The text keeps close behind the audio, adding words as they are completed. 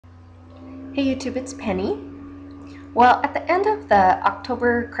Hey YouTube, it's Penny. Well, at the end of the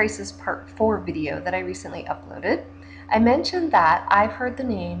October Crisis Part 4 video that I recently uploaded, I mentioned that I've heard the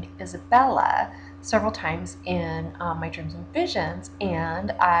name Isabella several times in my dreams and visions,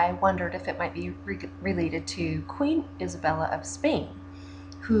 and I wondered if it might be related to Queen Isabella of Spain,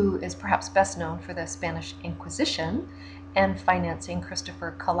 who is perhaps best known for the Spanish Inquisition and financing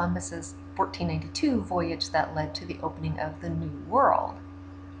Christopher Columbus's 1492 voyage that led to the opening of the New World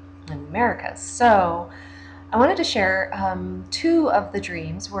in America. So I wanted to share two of the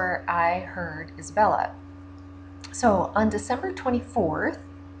dreams where I heard Isabella. So on December 24th,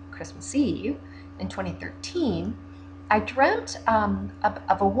 Christmas Eve in 2013, I dreamt of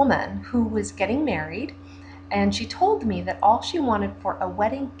a woman who was getting married, and she told me that all she wanted for a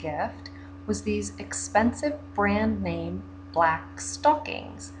wedding gift was these expensive brand name black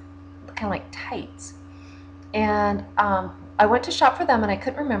stockings, kind of like tights. And I went to shop for them and I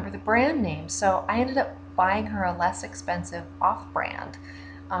couldn't remember the brand name, so I ended up buying her a less expensive off-brand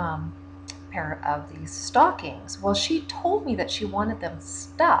pair of these stockings. Well, she told me that she wanted them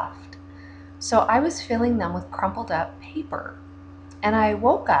stuffed, so I was filling them with crumpled up paper. And I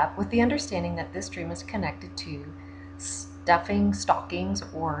woke up with the understanding that this dream is connected to stuffing stockings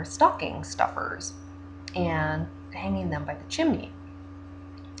or stocking stuffers and hanging them by the chimney.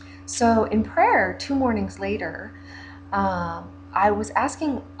 So in prayer, 2 mornings later, I was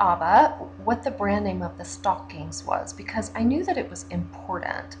asking Abba what the brand name of the stockings was, because I knew that it was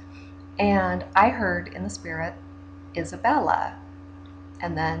important. And I heard in the spirit, Isabella.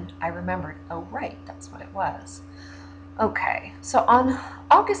 And then I remembered, oh right, that's what it was. Okay, so on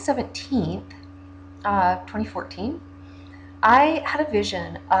August 17th, 2014, I had a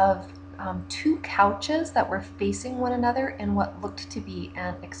vision of 2 couches that were facing one another in what looked to be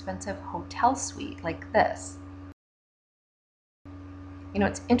an expensive hotel suite like this. You know,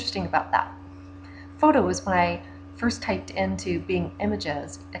 what's interesting about that photo is when I first typed into Bing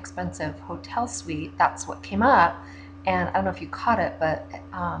Images expensive hotel suite, that's what came up. And I don't know if you caught it, but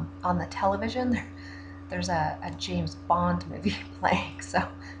on the television there's a James Bond movie playing, so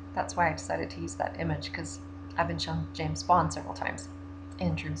that's why I decided to use that image, because I've been shown James Bond several times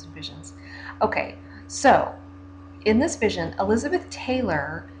in dreams and visions. Okay, so in this vision, Elizabeth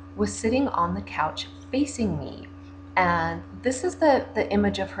Taylor was sitting on the couch facing me, and this is the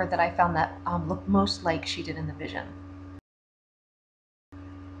image of her that I found that looked most like she did in the vision.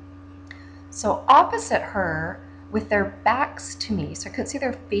 So opposite her, with their backs to me, so I couldn't see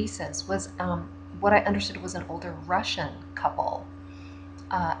their faces, was what I understood was an older Russian couple.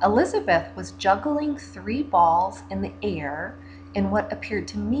 Elizabeth was juggling 3 balls in the air in what appeared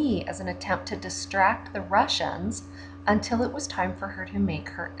to me as an attempt to distract the Russians until it was time for her to make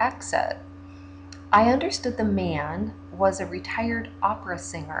her exit. I understood the man was a retired opera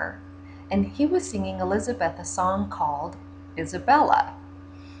singer, and he was singing Elizabeth a song called Isabella.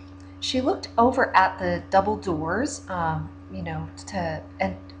 She looked over at the double doors, you know, to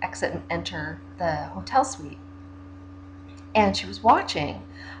exit and enter the hotel suite. And she was watching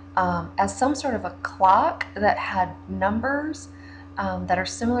as some sort of a clock that had numbers that are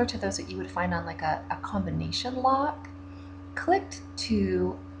similar to those that you would find on like a combination lock clicked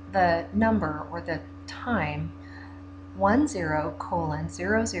to the number or the time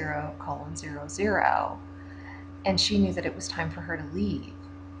 10:00:00:00, and she knew that it was time for her to leave.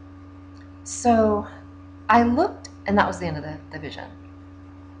 So I looked, and that was the end of the vision.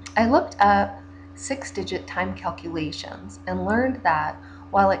 I looked up 6-digit time calculations and learned that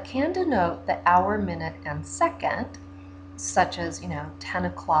while it can denote the hour, minute, and second, such as, you know, 10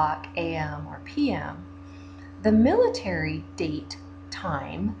 o'clock a.m. or p.m., the military date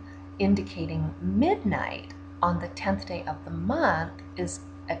time indicating midnight on the 10th day of the month is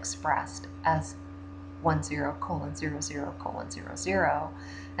expressed as 10:00:00:00,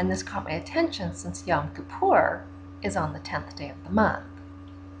 and this caught my attention since Yom Kippur is on the 10th day of the month.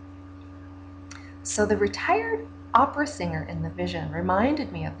 So the retired opera singer in the vision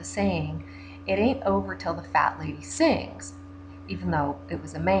reminded me of the saying, "It ain't over till the fat lady sings," even though it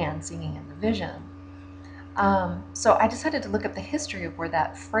was a man singing in the vision. So I decided to look up the history of where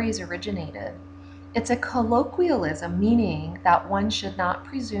that phrase originated. It's a colloquialism meaning that one should not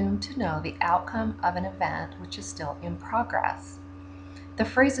presume to know the outcome of an event which is still in progress. The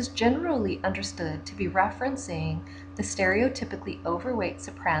phrase is generally understood to be referencing the stereotypically overweight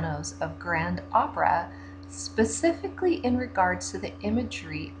sopranos of grand opera, specifically in regards to the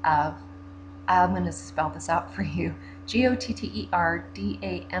imagery of, I'm going to spell this out for you,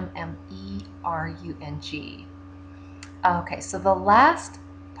 Gotterdammmerung. Okay, so the last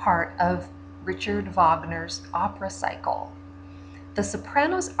part of Richard Wagner's opera cycle. The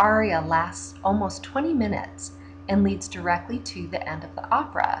soprano's aria lasts almost 20 minutes and leads directly to the end of the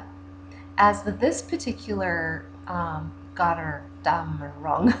opera. As this particular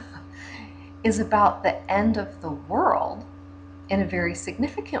Götterdämmerung is about the end of the world, in a very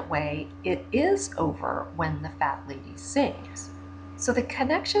significant way, it is over when the fat lady sings. So the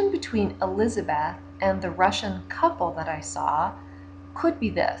connection between Elizabeth and the Russian couple that I saw could be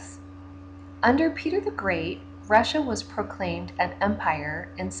this. Under Peter the Great, Russia was proclaimed an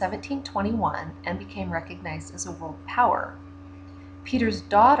empire in 1721 and became recognized as a world power. Peter's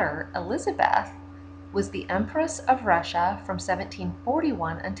daughter, Elizabeth, was the Empress of Russia from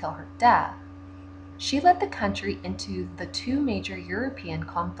 1741 until her death. She led the country into the two major European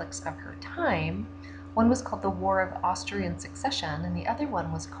conflicts of her time. One was called the War of Austrian Succession, and the other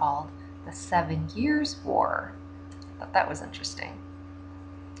one was called the 7 Years' War. I thought that was interesting.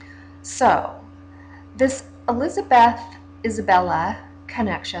 So, this Elizabeth-Isabella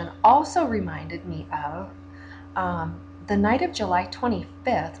connection also reminded me of the night of July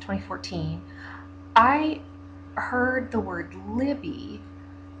 25th, 2014. I heard the word Libby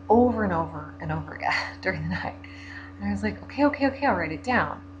over and over and over again during the night. And I was like, okay, I'll write it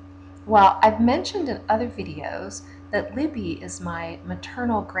down. Well, I've mentioned in other videos that Libby is my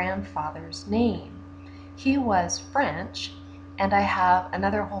maternal grandfather's name. He was French, and I have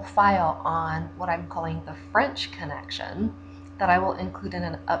another whole file on what I'm calling the French connection that I will include in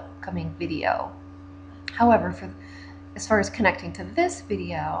an upcoming video. However, as far as connecting to this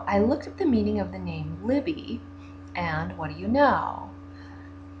video, I looked at the meaning of the name Libby, and what do you know?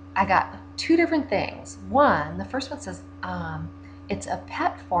 I got two different things. One, the first one says it's a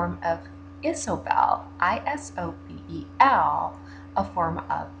pet form of Isobel, I-S-O-B-E-L, a form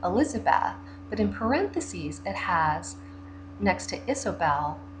of Elizabeth. But in parentheses, it has, next to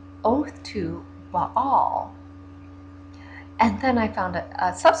Isobel, oath to Baal. And then I found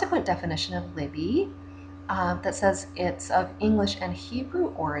a subsequent definition of Libby that says it's of English and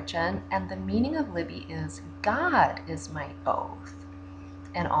Hebrew origin, and the meaning of Libby is God is my oath.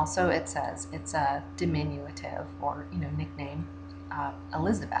 And also it says it's a diminutive or, nickname,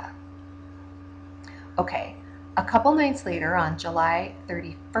 Elizabeth. Okay, a couple nights later on July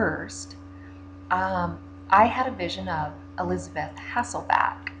 31st, I had a vision of Elizabeth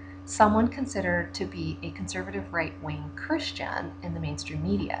Hasselbeck, someone considered to be a conservative right-wing Christian in the mainstream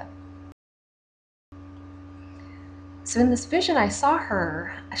media. So in this vision I saw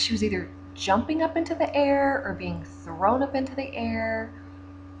her, she was either jumping up into the air or being thrown up into the air,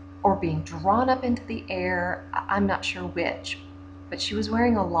 or being drawn up into the air. I'm not sure which, but she was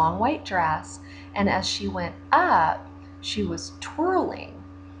wearing a long white dress, and as she went up, she was twirling,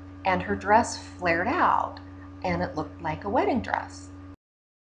 and her dress flared out, and it looked like a wedding dress.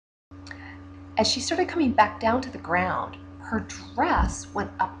 As she started coming back down to the ground, her dress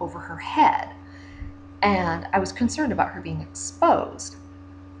went up over her head, and I was concerned about her being exposed.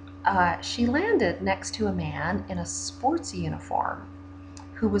 She landed next to a man in a sports uniform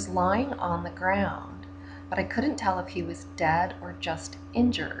who was lying on the ground, but I couldn't tell if he was dead or just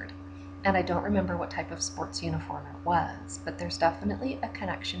injured, and I don't remember what type of sports uniform it was, but there's definitely a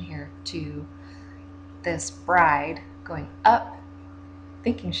connection here to this bride going up,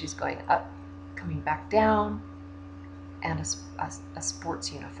 thinking she's going up, coming back down, and a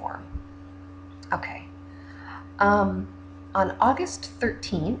sports uniform. Okay. On August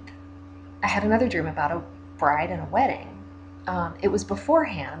 13th, I had another dream about a bride and a wedding. It was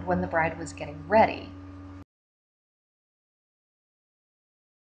beforehand when the bride was getting ready.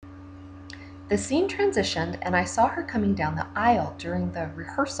 The scene transitioned and I saw her coming down the aisle during the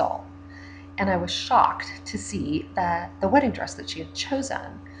rehearsal, and I was shocked to see that the wedding dress that she had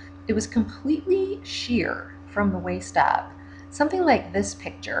chosen, it was completely sheer from the waist up, something like this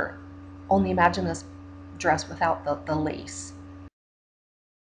picture, only imagine this dress without the lace.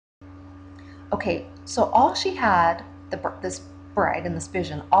 Okay, so all she had, this bride in this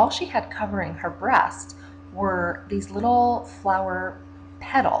vision, all she had covering her breasts were these little flower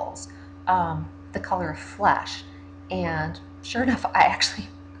petals, the color of flesh. And sure enough,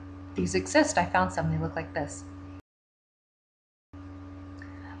 these exist. I found some, they look like this.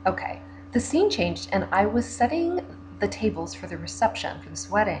 Okay, the scene changed and I was setting the tables for the reception for this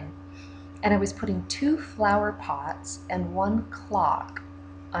wedding, and I was putting 2 flower pots and 1 clock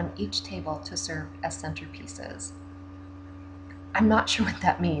on each table to serve as centerpieces. I'm not sure what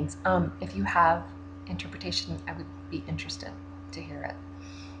that means. If you have interpretation, I would be interested to hear it.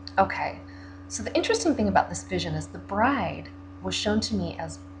 Okay, so the interesting thing about this vision is the bride was shown to me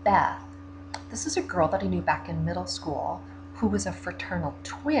as Beth. This is a girl that I knew back in middle school who was a fraternal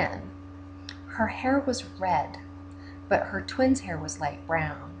twin. Her hair was red, but her twin's hair was light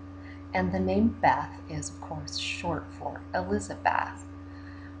brown. And the name Beth is, of course, short for Elizabeth.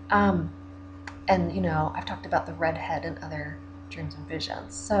 And, you know, I've talked about the redhead in other dreams and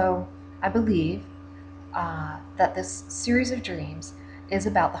visions. So I believe that this series of dreams is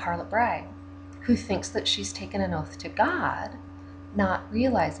about the Harlot Bride, who thinks that she's taken an oath to God, not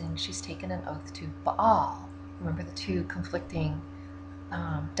realizing she's taken an oath to Baal. Remember the two conflicting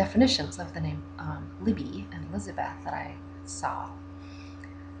definitions of the name Libby and Elizabeth that I saw.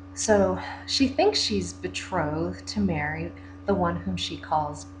 So she thinks she's betrothed to marry the one whom she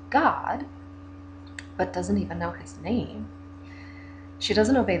calls God, but doesn't even know his name. She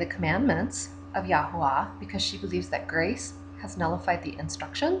doesn't obey the commandments of Yahuah because she believes that grace has nullified the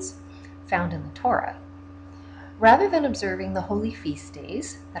instructions found in the Torah. Rather than observing the holy feast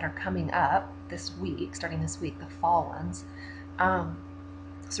days that are coming up this week, starting this week, the fall ones,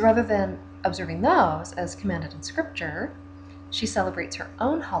 so rather than observing those as commanded in Scripture, she celebrates her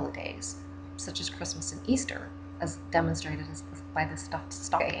own holidays, such as Christmas and Easter, as demonstrated by the stuffed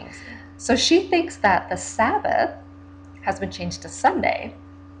stockings. So she thinks that the Sabbath has been changed to Sunday,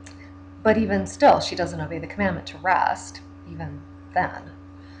 but even still, she doesn't obey the commandment to rest, even then.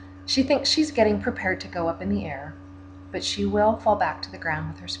 She thinks she's getting prepared to go up in the air, but she will fall back to the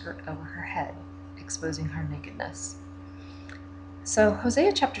ground with her skirt over her head, exposing her nakedness. So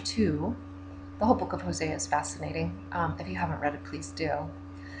Hosea chapter 2, the whole book of Hosea is fascinating. If you haven't read it, please do.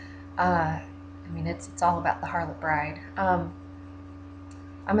 I mean, it's all about the Harlot Bride. I'm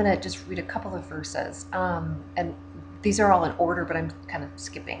going to just read a couple of verses, and these are all in order, but I'm kind of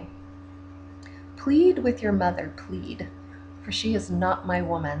skipping. Plead with your mother, plead, for she is not my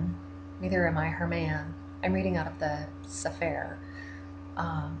woman, neither am I her man. I'm reading out of the Sefer,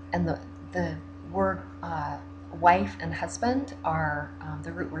 and the word wife and husband are,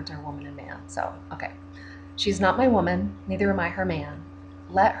 the root words are woman and man. So, okay. She's not my woman, neither am I her man.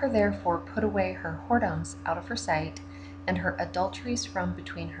 Let her therefore put away her whoredoms out of her sight, and her adulteries from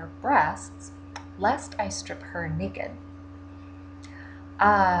between her breasts, lest I strip her naked.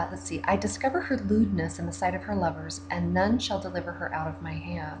 Let's see. I discover her lewdness in the sight of her lovers, and none shall deliver her out of my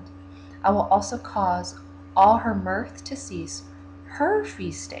hand. I will also cause all her mirth to cease, her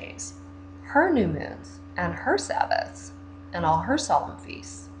feast days, her new moons, and her Sabbaths, and all her solemn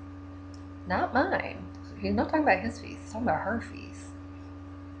feasts. Not mine. He's not talking about his feasts. He's talking about her feasts.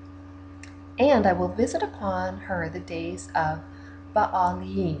 And I will visit upon her the days of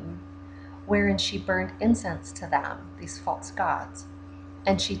Baalim, wherein she burned incense to them, these false gods.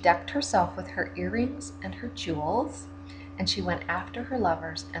 And she decked herself with her earrings and her jewels, and she went after her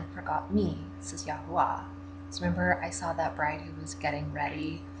lovers and forgot me, says Yahuah. So remember, I saw that bride who was getting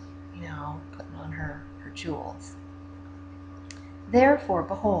ready, you know, putting on her jewels. Therefore,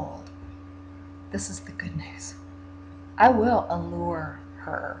 behold, this is the good news. I will allure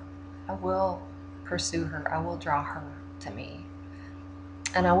her. I will pursue her. I will draw her to me.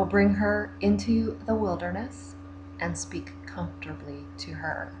 And I will bring her into the wilderness and speak comfortably to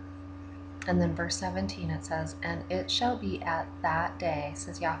her. And then verse 17 it says, and it shall be at that day,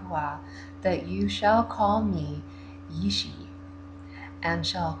 says Yahuah, that you shall call me Yish, and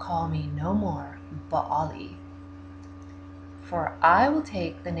shall call me no more Baali. For I will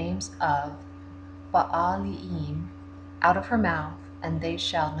take the names of Baaliim out of her mouth, and they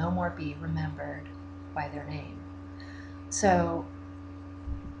shall no more be remembered by their name. So,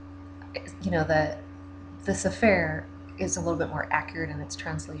 you know, the Sefer is a little bit more accurate in its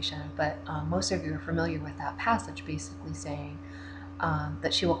translation, but most of you are familiar with that passage basically saying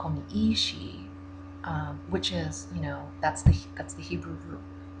that she will call me Ishi, which is, you know, that's the Hebrew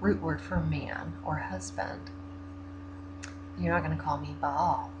root word for man or husband. You're not going to call me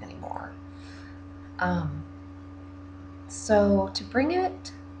Baal anymore. So to bring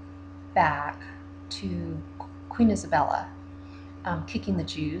it back to Queen Isabella kicking the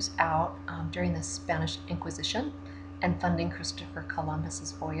Jews out during the Spanish Inquisition and funding Christopher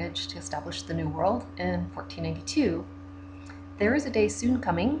Columbus's voyage to establish the New World in 1492, there is a day soon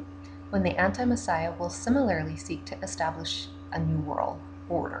coming when the anti-Messiah will similarly seek to establish a new world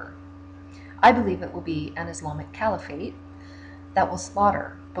order. I believe it will be an Islamic caliphate that will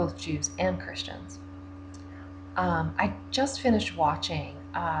slaughter both Jews and Christians. I just finished watching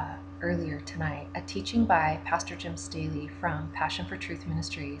earlier tonight a teaching by Pastor Jim Staley from Passion for Truth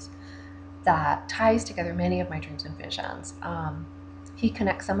Ministries that ties together many of my dreams and visions. He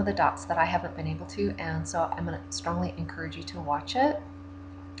connects some of the dots that I haven't been able to, and so I'm going to strongly encourage you to watch it.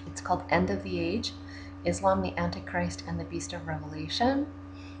 It's called End of the Age, Islam, the Antichrist, and the Beast of Revelation.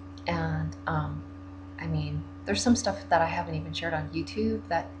 And I mean, there's some stuff that I haven't even shared on YouTube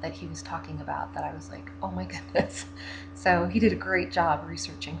that he was talking about that I was like, oh my goodness. So he did a great job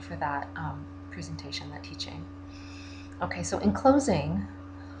researching for that presentation, that teaching. Okay, so in closing,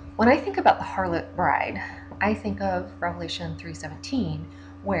 when I think about the Harlot Bride, I think of Revelation 3:17,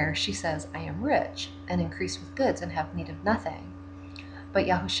 where she says, I am rich and increased with goods and have need of nothing. But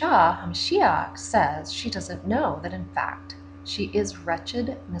Yahushua HaMashiach says she doesn't know that in fact she is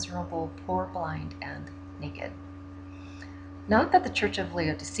wretched, miserable, poor, blind, and naked. Not that the Church of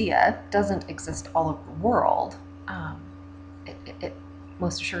Laodicea doesn't exist all over the world. It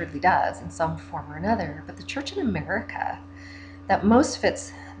most assuredly does in some form or another, but the church in America that most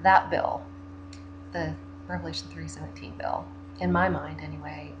fits that bill, the Revelation 3:17 bill, in my mind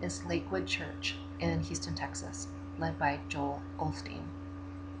anyway, is Lakewood Church in Houston, Texas, led by Joel Osteen.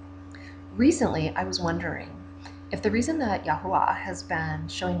 Recently, I was wondering if the reason that Yahuah has been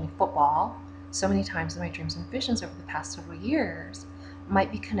showing me football so many times in my dreams and visions over the past several years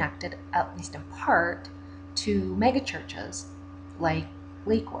might be connected, at least in part, to megachurches like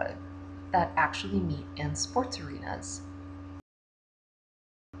Lakewood that actually meet in sports arenas.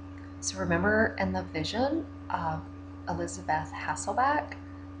 So remember in the vision of Elizabeth Hasselbeck,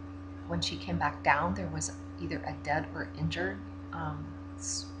 when she came back down, there was either a dead or injured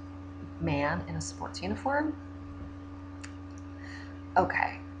man in a sports uniform?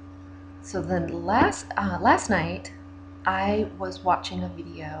 Okay, so then last night I was watching a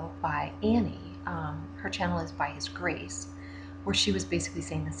video by Annie. Her channel is By His Grace, where she was basically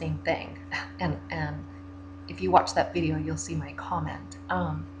saying the same thing. And if you watch that video, you'll see my comment.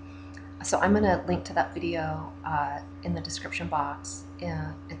 So I'm going to link to that video in the description box.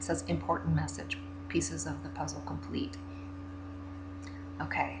 It says important message, pieces of the puzzle complete.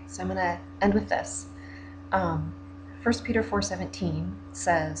 Okay, so I'm going to end with this. 1 Peter 4:17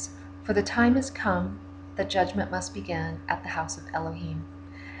 says, for the time is come that judgment must begin at the house of Elohim.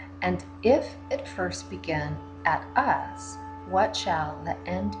 And if it first begin at us, what shall the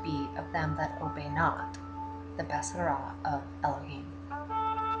end be of them that obey not the Beserah of Elohim?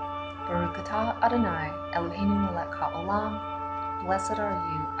 Baruch atah Adonai, Eloheinu melech haolam. Blessed are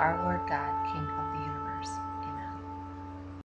you, our Lord God, King of the universe.